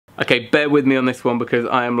Okay, bear with me on this one because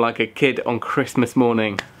I am like a kid on Christmas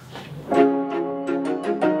morning.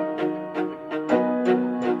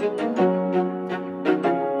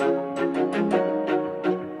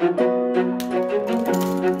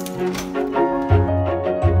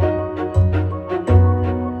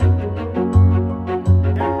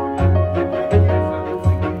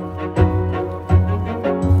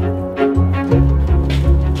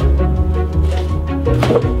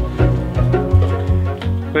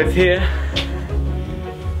 But it's here.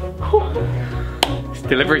 It's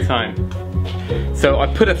delivery time. So I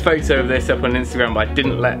put a photo of this up on Instagram, but I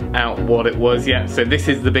didn't let out what it was yet. So this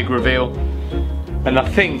is the big reveal. And I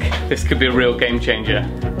think this could be a real game changer.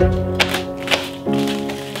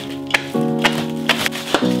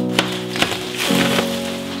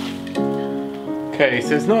 Okay,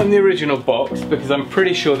 so it's not in the original box because I'm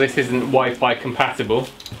pretty sure this isn't Wi-Fi compatible.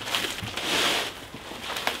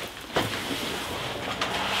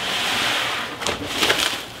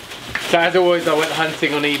 So as always, I went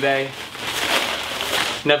hunting on eBay.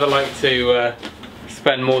 Never like to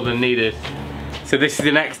spend more than needed. So this is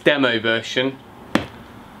the next demo version,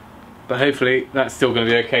 but hopefully that's still going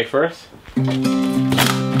to be okay for us.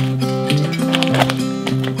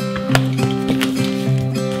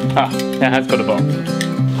 Ah, it has got a box.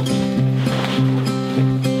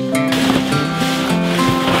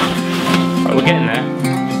 Right, we're getting there.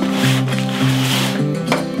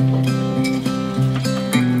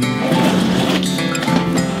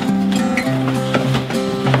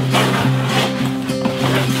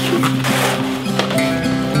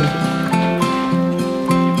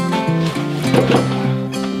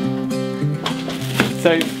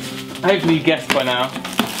 So, hopefully you guessed by now.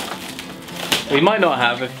 Well, you might not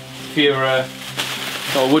have if you're not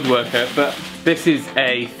a woodworker, but this is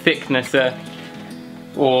a thicknesser,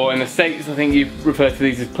 or in the States I think you refer to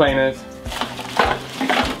these as planers.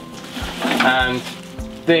 And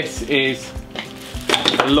this is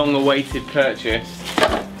a long-awaited purchase.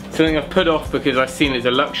 Something I've put off because I've seen it as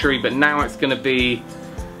a luxury, but now it's going to be,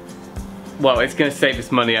 well, it's going to save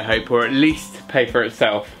us money, I hope, or at least pay for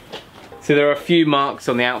itself. So there are a few marks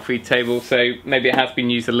on the outfeed table, so maybe it has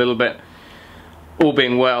been used a little bit. All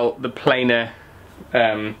being well, the planer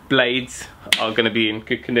blades are going to be in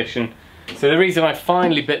good condition. So the reason I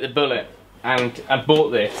finally bit the bullet and I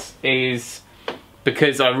bought this is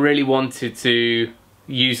because I really wanted to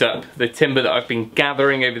use up the timber that I've been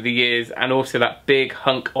gathering over the years, and also that big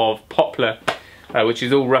hunk of poplar, which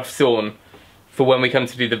is all rough sawn, for when we come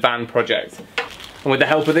to do the van project. And with the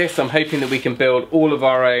help of this, I'm hoping that we can build all of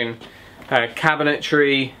our own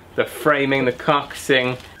cabinetry, the framing, the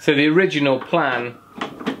carcassing. So the original plan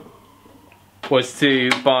was to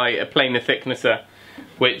buy a planer thicknesser,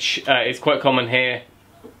 which is quite common here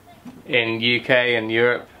in UK and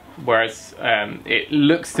Europe, whereas it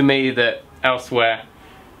looks to me that elsewhere,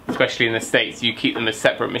 especially in the States, you keep them as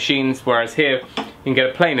separate machines, whereas here you can get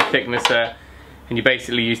a planer thicknesser and you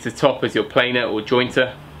basically use the top as your planer or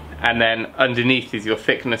jointer, and then underneath is your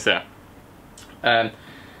thicknesser.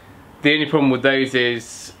 The only problem with those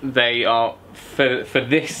is they are, for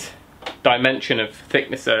this dimension of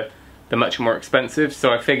thicknesser, they're much more expensive.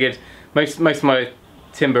 So I figured most of my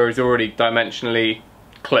timber is already dimensionally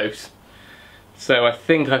close. So I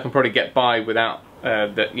think I can probably get by without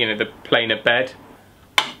the planer bed.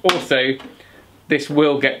 Also, this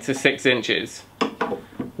will get to 6 inches,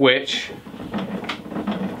 which,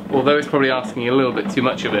 although it's probably asking a little bit too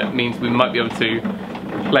much of it, means we might be able to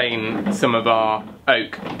plane some of our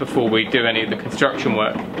oak before we do any of the construction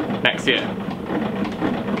work next year.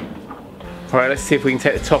 Alright, let's see if we can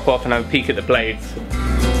take the top off and have a peek at the blades.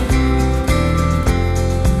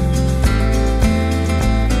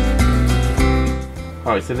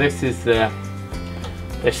 Alright, so this is the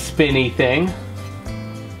spinny thing.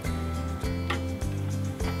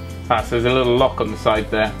 So there's a little lock on the side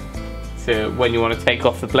there. So when you want to take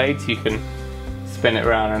off the blades, you can spin it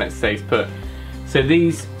around and it stays put. So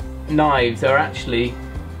these knives are actually,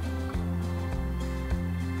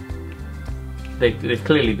 they've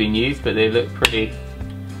clearly been used, but they look pretty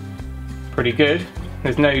good.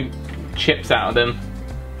 There's no chips out of them,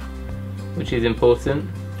 which is important,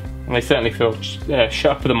 and they certainly feel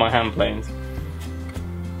sharper than my hand planes,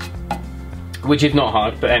 which is not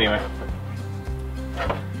hard, but anyway.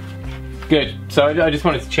 Good, so I just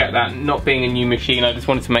wanted to check that. Not being a new machine, I just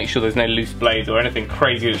wanted to make sure there's no loose blades or anything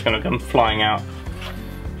crazy that's going to come flying out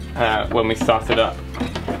when we start it up.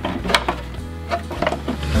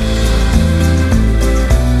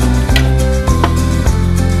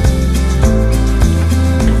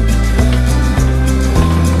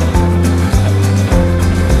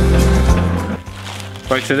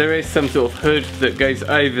 Right, so there is some sort of hood that goes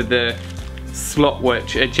over the slot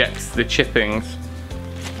which ejects the chippings.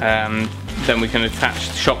 Then we can attach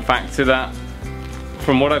the shop vac to that.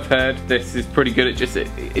 From what I've heard, this is pretty good.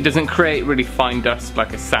 It doesn't create really fine dust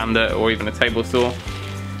like a sander or even a table saw.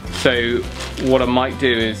 So what I might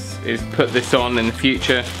do is put this on in the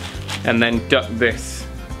future and then duck this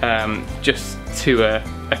just to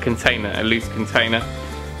a container, a loose container,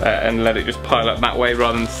 and let it just pile up that way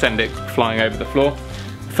rather than send it flying over the floor.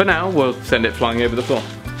 For now, we'll send it flying over the floor.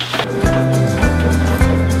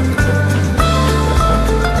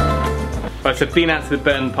 Right, so I've been out to the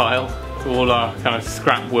burn pile for all our kind of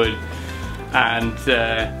scrap wood, and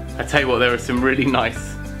I tell you what, there are some really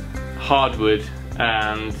nice hardwood,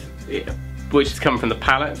 which has come from the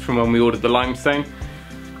pallet from when we ordered the limestone.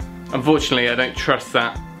 Unfortunately, I don't trust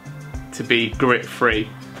that to be grit free.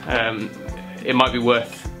 It might be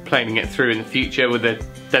worth planing it through in the future with a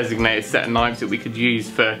designated set of knives that we could use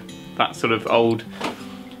for that sort of old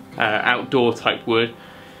outdoor type wood.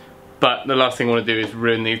 But the last thing I want to do is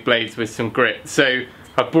ruin these blades with some grit. So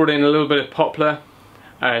I've brought in a little bit of poplar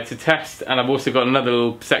to test, and I've also got another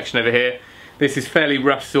little section over here. This is fairly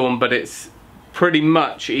rough sawn, but it's pretty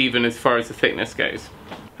much even as far as the thickness goes.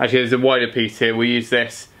 Actually, there's a wider piece here. We'll use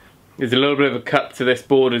this. There's a little bit of a cut to this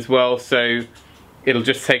board as well, so it'll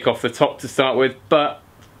just take off the top to start with, but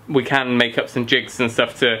we can make up some jigs and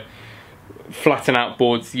stuff to flatten out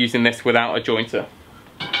boards using this without a jointer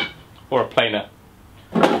or a planer.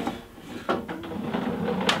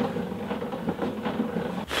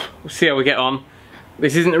 We'll see how we get on.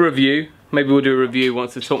 This isn't a review. Maybe we'll do a review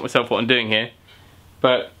once I've taught myself what I'm doing here,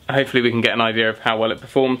 but hopefully we can get an idea of how well it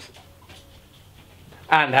performs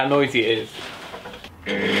and how noisy it is.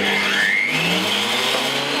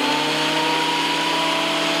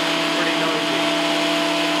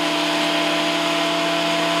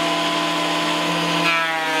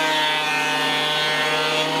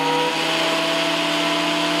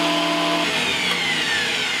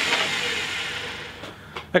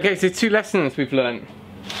 Okay, so 2 lessons we've learned.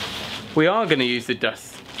 We are going to use the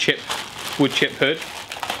wood chip hood,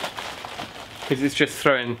 because it's just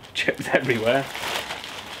throwing chips everywhere.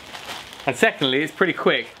 And secondly, it's pretty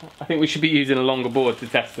quick. I think we should be using a longer board to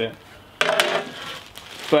test it.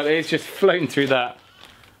 But it's just flown through that.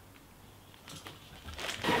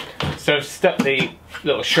 So I've stuck the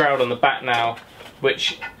little shroud on the back now,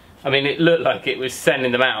 which, I mean, it looked like it was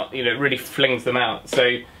sending them out. You know, it really flings them out.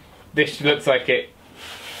 So this looks like it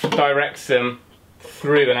directs them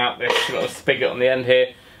through and out this little spigot on the end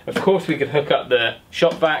here. Of course we could hook up the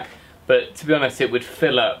shop vac, but to be honest it would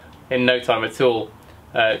fill up in no time at all,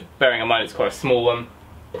 bearing in mind it's quite a small one.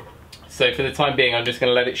 So for the time being I'm just going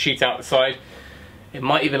to let it shoot out the side. It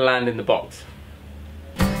might even land in the box.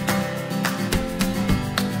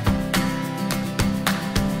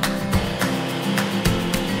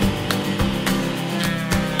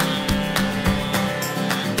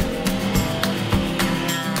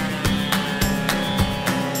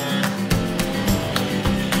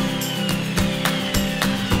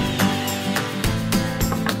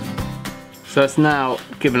 So it's now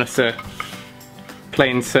given us a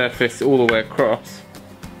plain surface all the way across.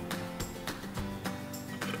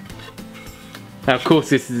 Now of course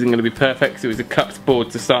this isn't going to be perfect because it was a cupped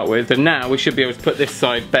board to start with, so now we should be able to put this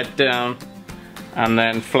side bed down and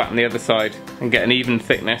then flatten the other side and get an even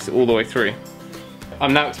thickness all the way through.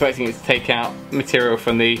 I'm now expecting it to take out material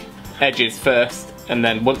from the edges first, and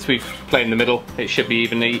then once we've planed the middle it should be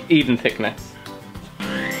even thickness.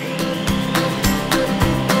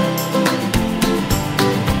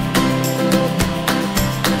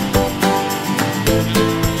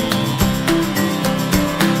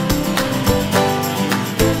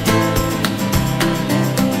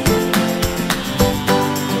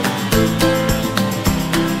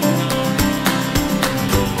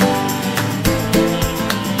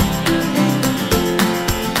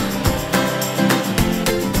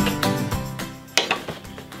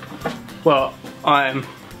 Well, I'm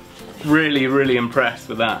really impressed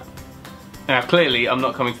with that. Now clearly I'm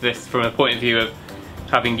not coming to this from a point of view of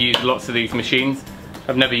having used lots of these machines.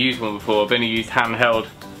 I've never used one before, I've only used handheld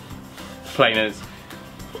planers.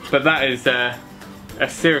 But that is a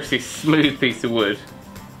seriously smooth piece of wood.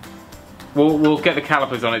 We'll get the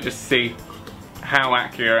calipers on it just to see how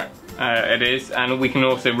accurate it is, and we can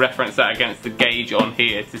also reference that against the gauge on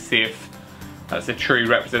here to see if that's a true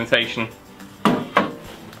representation.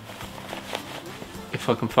 If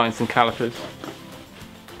I can find some calipers.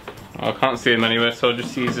 Oh, I can't see them anywhere, so I'll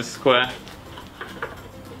just use a square.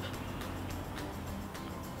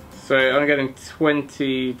 So I'm getting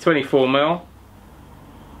 24mm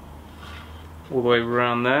all the way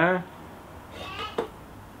around there.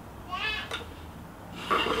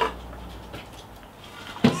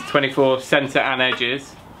 24 centre and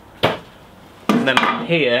edges. And then from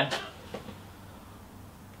here,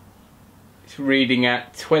 it's reading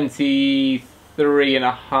at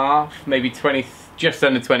 23.5, maybe 20, just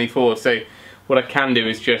under 24. So what I can do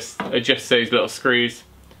is just adjust those little screws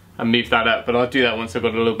and move that up, but I'll do that once I've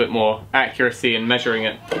got a little bit more accuracy in measuring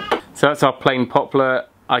it. So that's our plain poplar.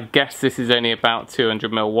 I guess this is only about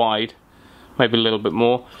 200mm wide, maybe a little bit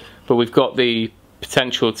more, but we've got the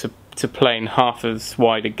potential to plane half as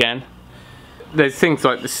wide again. There's things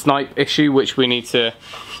like the snipe issue which we need to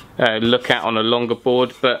look at on a longer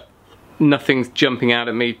board, but nothing's jumping out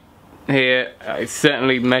at me here. It's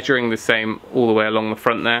certainly measuring the same all the way along the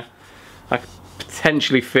front there. I could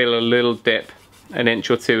potentially feel a little dip an inch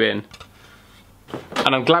or two in,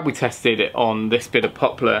 and I'm glad we tested it on this bit of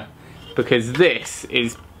poplar, because this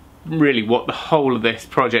is really what the whole of this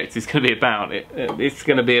project is going to be about. It's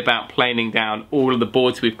going to be about planing down all of the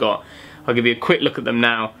boards we've got. I'll give you a quick look at them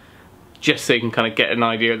now, just so you can kind of get an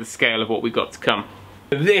idea of the scale of what we've got to come.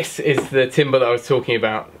 This is the timber that I was talking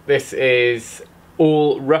about. This is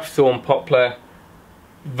all rough sawn poplar,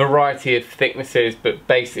 variety of thicknesses, but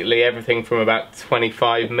basically everything from about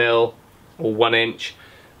 25mm or 1 inch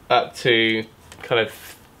up to kind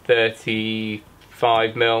of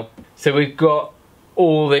 35mm. So we've got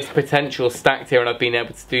all this potential stacked here, and I've been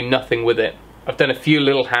able to do nothing with it. I've done a few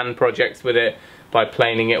little hand projects with it by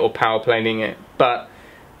planing it or power planing it, but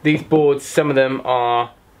these boards, some of them are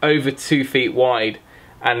over 2 feet wide,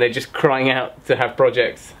 and they're just crying out to have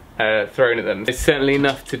projects thrown at them. It's certainly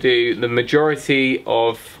enough to do the majority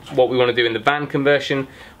of what we want to do in the van conversion.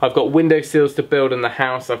 I've got window sills to build in the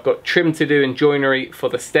house, I've got trim to do in joinery for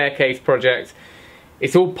the staircase project.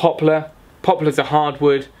 It's all poplar. Poplar's a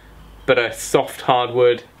hardwood, but a soft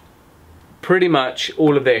hardwood. Pretty much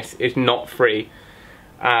all of this is not free,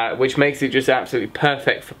 which makes it just absolutely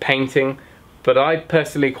perfect for painting, but I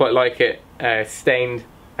personally quite like it stained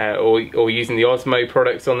or using the Osmo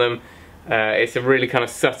products on them. It's a really kind of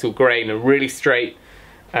subtle grain and really straight,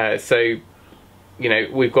 so you know,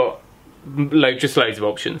 we've got just loads of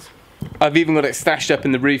options. I've even got it stashed up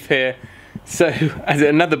in the roof here, so as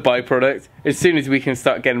another byproduct, as soon as we can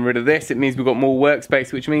start getting rid of this, it means we've got more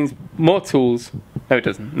workspace, which means more tools. No it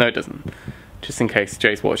doesn't, no it doesn't, just in case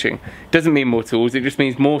Jay's watching. It doesn't mean more tools, it just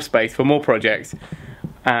means more space for more projects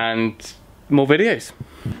and more videos.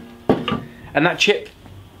 And that chip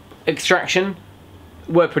extraction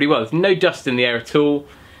worked pretty well. There's no dust in the air at all,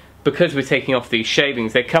 because we're taking off these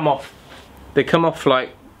shavings. They come off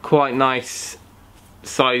like quite nice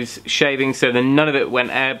size shavings, so then none of it went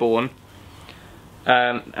airborne,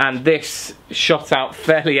 and this shot out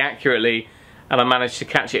fairly accurately, and I managed to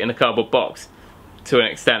catch it in a cardboard box to an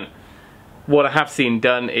extent. What I have seen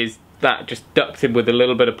done is that just ducted with a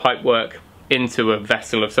little bit of pipe work into a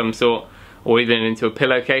vessel of some sort, or even into a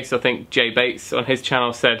pillowcase. I think Jay Bates on his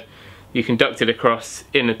channel said you can duct it across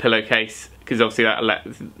in a pillowcase, because obviously that'll let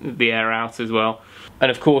the air out as well.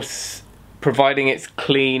 And of course, providing it's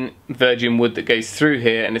clean virgin wood that goes through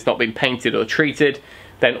here and it's not been painted or treated,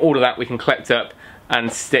 then all of that we can collect up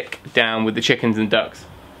and stick down with the chickens and ducks.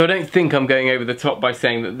 So I don't think I'm going over the top by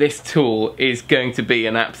saying that this tool is going to be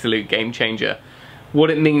an absolute game changer. What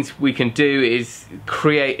it means we can do is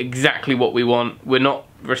create exactly what we want. We're not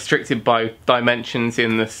restricted by dimensions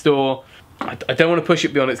in the store. I don't want to push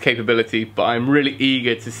it beyond its capability, but I'm really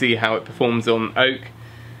eager to see how it performs on oak.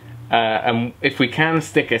 And if we can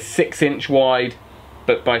stick a 6-inch wide,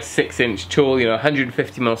 but by 6-inch tall, you know,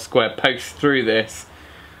 150mm square post through this,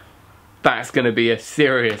 that's going to be a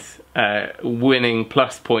serious winning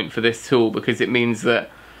plus point for this tool, because it means that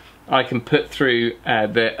I can put through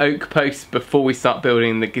the oak posts before we start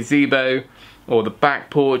building the gazebo or the back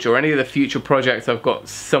porch or any of the future projects I've got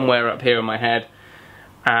somewhere up here in my head,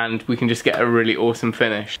 and we can just get a really awesome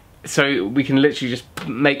finish. So we can literally just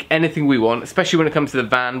make anything we want, especially when it comes to the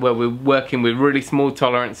van, where we're working with really small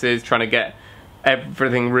tolerances, trying to get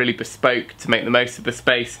everything really bespoke to make the most of the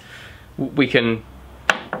space. We can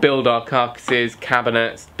build our carcasses,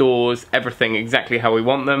 cabinets, doors, everything exactly how we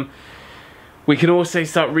want them. We can also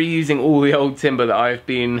start reusing all the old timber that I've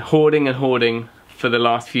been hoarding and hoarding for the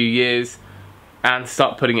last few years, and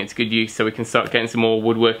start putting it to good use, so we can start getting some more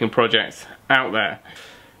woodworking projects out there.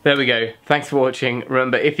 There we go. Thanks for watching.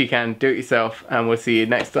 Remember, if you can, do it yourself, and we'll see you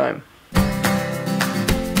next time.